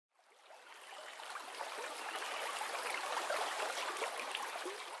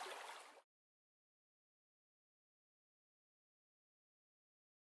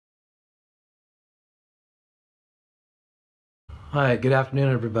Hi, good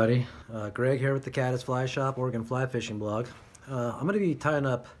afternoon, everybody. Greg here with the Caddis Fly Shop, Oregon Fly Fishing Blog. I'm going to be tying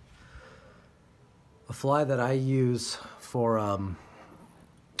up a fly that I use for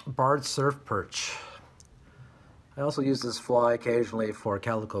barred surf perch. I also use this fly occasionally for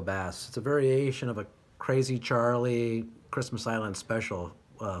calico bass. It's a variation of a Crazy Charlie Christmas Island special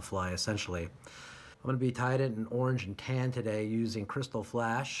fly, essentially. I'm going to be tied it in orange and tan today using crystal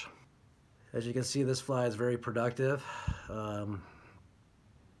flash. As you can see, this fly is very productive.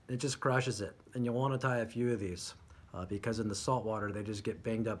 It just crushes it, and you'll want to tie a few of these because in the salt water they just get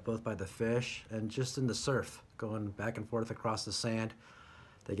banged up both by the fish and just in the surf, going back and forth across the sand,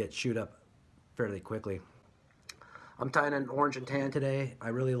 they get chewed up fairly quickly. I'm tying in orange and tan today. I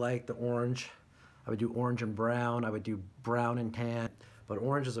really like the orange. I would do orange and brown. I would do brown and tan, but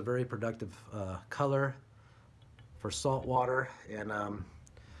orange is a very productive color for salt water, and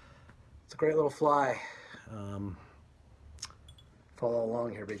it's a great little fly. Follow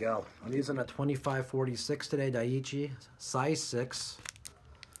along, here we go. I'm using a 2546 today, Daiichi, size 6.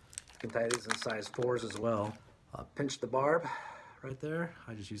 You can tie these in size 4s as well. Pinch the barb right there.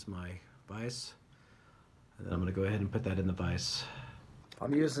 I just use my vise. And then I'm gonna go ahead and put that in the vise.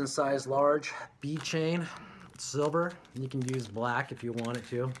 I'm using size large B chain, silver. You can use black if you wanted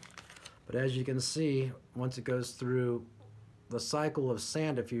to. But as you can see, once it goes through the cycle of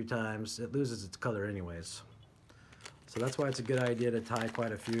sand a few times, it loses its color anyways. So that's why it's a good idea to tie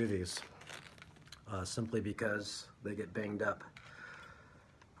quite a few of these, simply because they get banged up.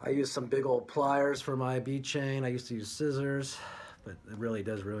 I use some big old pliers for my bead chain. I used to use scissors, but it really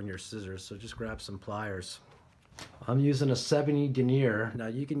does ruin your scissors, so just grab some pliers. I'm using a 70 denier. Now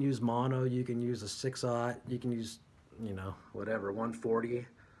you can use mono, you can use a 6/0, you can use, you know, whatever, 140.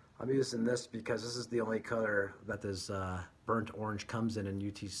 I'm using this because this is the only color that this burnt orange comes in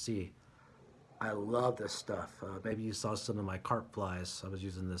UTC. I love this stuff. Maybe you saw some of my carp flies. I was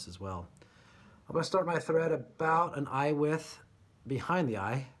using this as well. I'm going to start my thread about an eye width behind the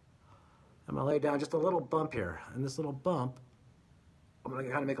eye. I'm going to lay down just a little bump here. And this little bump, I'm going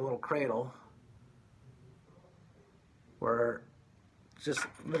to kind of make a little cradle where just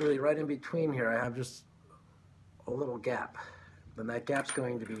literally right in between here I have just a little gap. Then that gap's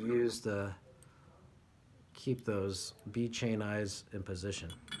going to be used to keep those bead chain eyes in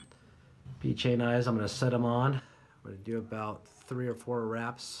position. Bead chain eyes, I'm going to set them on. I'm going to do about 3 or 4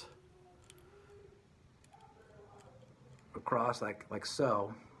 wraps across like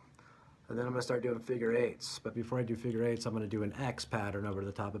so. And then I'm going to start doing figure 8s. But before I do figure 8s, I'm going to do an X pattern over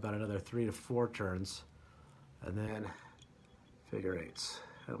the top, about another 3 to 4 turns. And then figure 8s.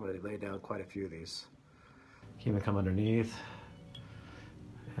 I'm going to lay down quite a few of these. Keep them come underneath.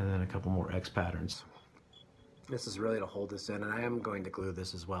 And then a couple more X patterns. This is really to hold this in, and I am going to glue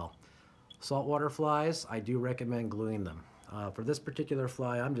this as well. Saltwater flies, I do recommend gluing them. For this particular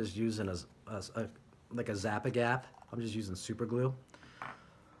fly, I'm just using like a Zap-A-Gap. I'm just using super glue.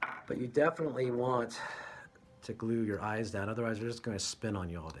 But you definitely want to glue your eyes down, otherwise they're just going to spin on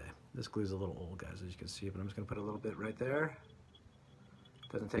you all day. This glue's a little old, guys, as you can see, but I'm just going to put a little bit right there.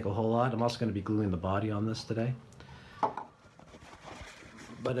 Doesn't take a whole lot. I'm also going to be gluing the body on this today.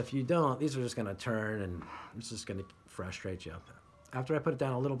 But if you don't, these are just going to turn, and it's just going to frustrate you. After I put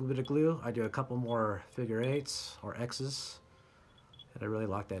down a little bit of glue, I do a couple more figure 8s or X's, and I really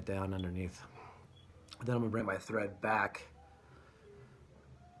lock that down underneath. Then I'm going to bring my thread back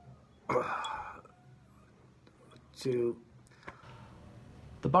to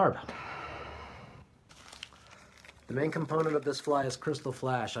the barb. The main component of this fly is crystal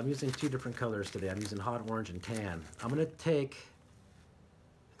flash. I'm using 2 different colors today. I'm using hot orange and tan. I'm going to take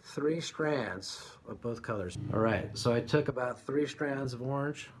 3 strands of both colors. All right, so I took about 3 strands of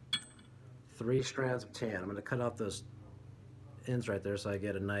orange, 3 strands of tan. I'm going to cut off those ends right there so I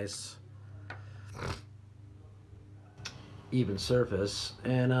get a nice even surface.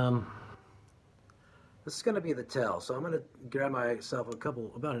 And this is going to be the tail. So I'm going to grab myself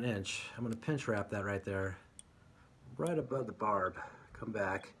about an inch. I'm going to pinch wrap that right there, right above the barb. Come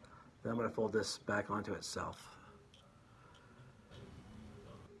back. Then I'm going to fold this back onto itself.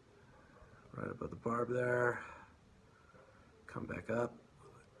 Right above the barb there, come back up,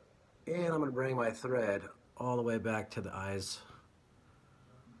 and I'm going to bring my thread all the way back to the eyes,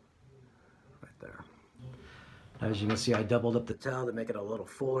 right there. As you can see, I doubled up the tail to make it a little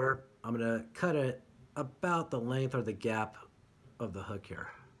fuller. I'm going to cut it about the length or the gap of the hook here,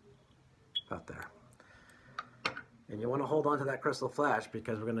 about there. And you want to hold on to that crystal flash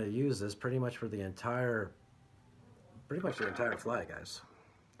because we're going to use this pretty much for the entire fly, guys.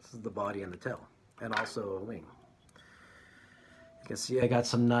 This is the body and the tail, and also a wing. You can see I got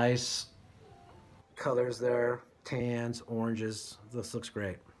some nice colors there. tans, oranges. This looks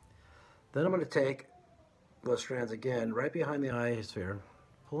great. Then I'm going to take those strands again right behind the eye sphere,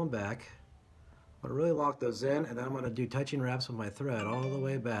 pull them back. I'm going to really lock those in, and then I'm going to do touching wraps with my thread all the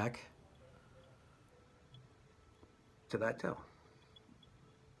way back to that tail.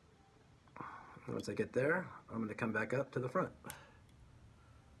 And once I get there, I'm going to come back up to the front.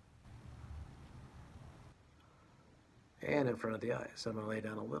 And in front of the eye. So I'm going to lay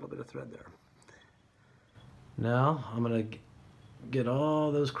down a little bit of thread there. Now I'm going to get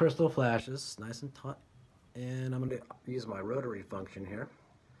all those crystal flashes nice and taut, and I'm going to use my rotary function here.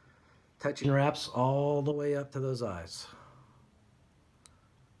 Touching wraps all the way up to those eyes.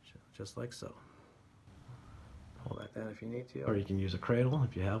 Just like so. Pull that down if you need to. Or you can use a cradle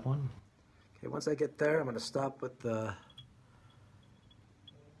if you have one. Okay, once I get there, I'm going to stop with the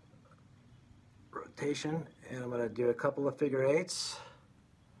rotation, and I'm going to do a couple of figure eights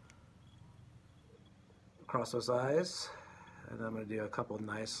across those eyes, and I'm going to do a couple of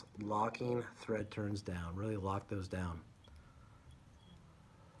nice locking thread turns down. Really lock those down.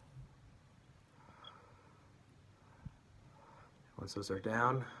 Once those are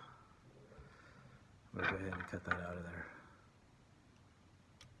down, I'm going to go ahead and cut that out of there.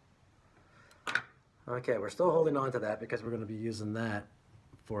 Okay, we're still holding on to that because we're going to be using that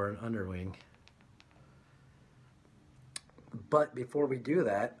for an underwing. But before we do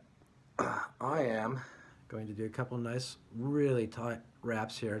that, I am going to do a couple nice, really tight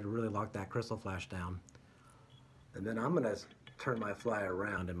wraps here to really lock that crystal flash down. And then I'm going to turn my fly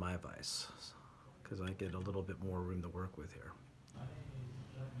around in my vise because I get a little bit more room to work with here.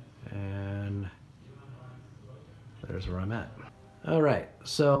 And there's where I'm at. All right,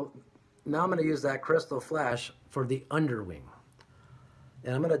 so now I'm going to use that crystal flash for the underwing.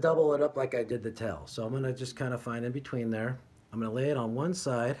 And I'm going to double it up like I did the tail. So I'm going to just kind of find in between there. I'm going to lay it on one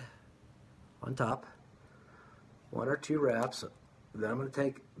side, on top, one or two wraps. Then I'm going to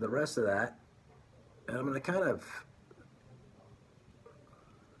take the rest of that, and I'm going to kind of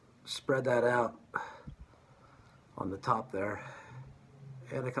spread that out on the top there,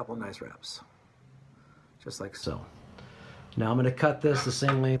 and a couple nice wraps, just like so. Now I'm going to cut this the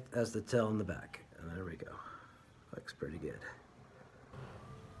same length as the tail in the back, and there we go. Looks pretty good.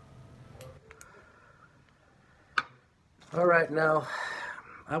 All right, now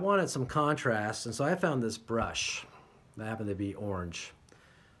I wanted some contrast, and so I found this brush that happened to be orange.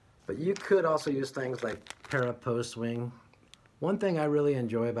 But you could also use things like para-post wing. One thing I really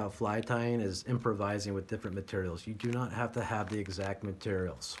enjoy about fly tying is improvising with different materials. You do not have to have the exact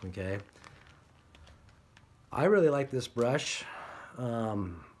materials, okay? I really like this brush. I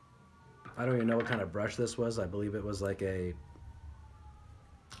don't even know what kind of brush this was. I believe it was like a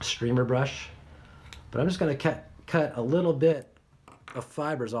streamer brush. But I'm just going to cut a little bit of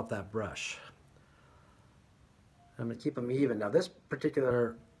fibers off that brush. I'm going to keep them even. Now this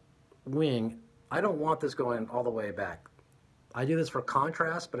particular wing, I don't want this going all the way back. I do this for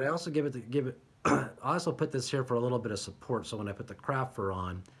contrast, but I also I also put this here for a little bit of support, so when I put the craft fur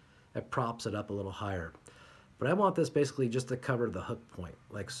on, it props it up a little higher. But I want this basically just to cover the hook point,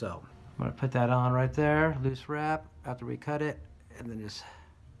 like so. I'm going to put that on right there, loose wrap, after we cut it, and then just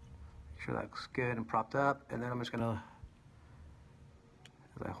make sure that looks good and propped up, and then I'm just going to,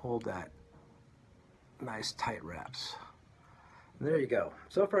 as I hold that, nice tight wraps. And there you go.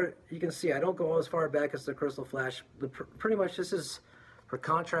 So far you can see I don't go as far back as the crystal flash. Pretty much this is for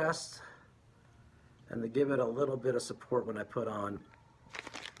contrast and to give it a little bit of support when I put on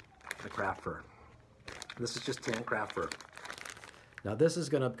the craft fur. This is just tan craft fur. Now this is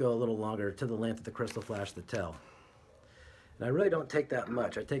going to go a little longer to the length of the crystal flash the tail. And I really don't take that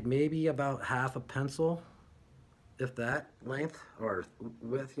much. I take maybe about half a pencil, if that, length or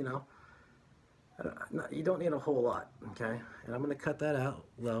width, you know. You don't need a whole lot, okay? And I'm going to cut that out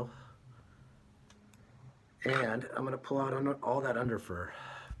low. And I'm going to pull out all that under fur.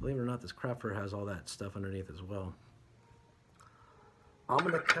 Believe it or not, this craft fur has all that stuff underneath as well. I'm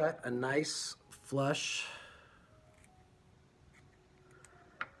going to cut a nice flush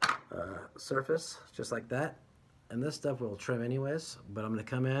surface, just like that. And this stuff will trim anyways, but I'm going to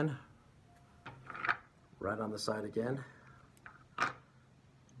come in right on the side again.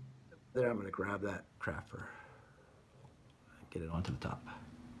 There, I'm going to grab that craft fur and get it onto the top.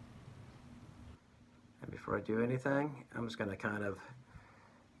 And before I do anything, I'm just going to kind of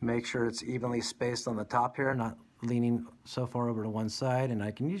make sure it's evenly spaced on the top here, not leaning so far over to one side, and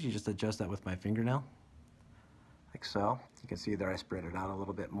I can usually just adjust that with my fingernail, like so. You can see there I spread it out a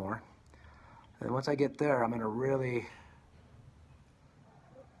little bit more. And once I get there, I'm going to really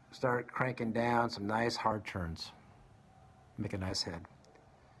start cranking down some nice hard turns. Make a nice head.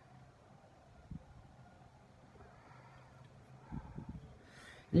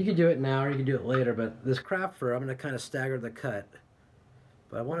 You can do it now or you can do it later, but this craft fur, I'm going to kind of stagger the cut.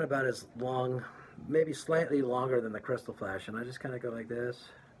 But I want it about as long, maybe slightly longer than the crystal flash. And I just kind of go like this.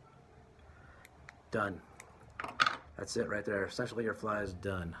 Done. That's it right there. Essentially your fly is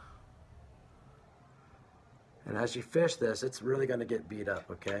done. And as you fish this, it's really going to get beat up,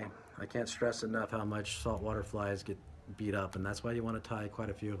 okay? I can't stress enough how much saltwater flies get beat up, and that's why you want to tie quite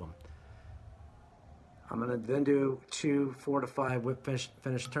a few of them. I'm going to then do 2 4 to 5 whip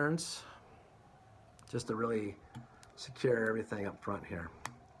finish turns just to really secure everything up front here.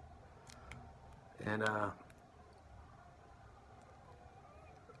 And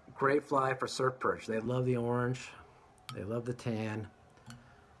great fly for surf perch. They love the orange, they love the tan,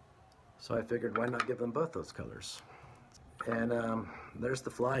 so I figured why not give them both those colors. And there's the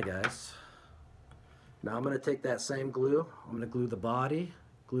fly, guys. Now I'm going to take that same glue, I'm going to glue the body,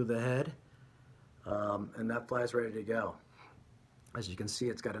 glue the head, and that fly's ready to go. As you can see,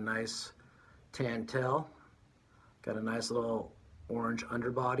 it's got a nice tan tail, got a nice little orange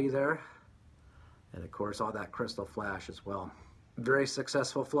underbody there, and of course all that crystal flash as well. Very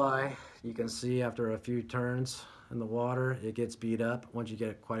successful fly. You can see after a few turns in the water, it gets beat up. Once you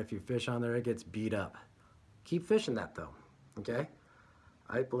get quite a few fish on there, it gets beat up. Keep fishing that though, okay?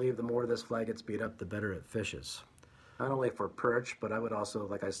 I believe the more this fly gets beat up, the better it fishes. Not only for perch, but I would also,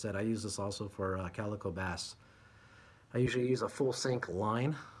 like I said, I use this also for calico bass. I usually use a full sink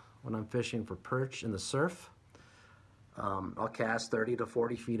line when I'm fishing for perch in the surf. I'll cast 30 to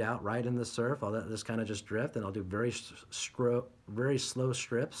 40 feet out right in the surf. I'll let this kind of just drift, and I'll do very slow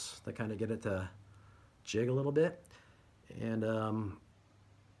strips to kind of get it to jig a little bit. And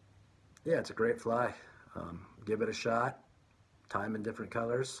yeah, it's a great fly. Give it a shot. Tie them in different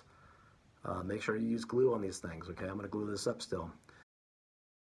colors. Make sure you use glue on these things, okay? I'm going to glue this up still.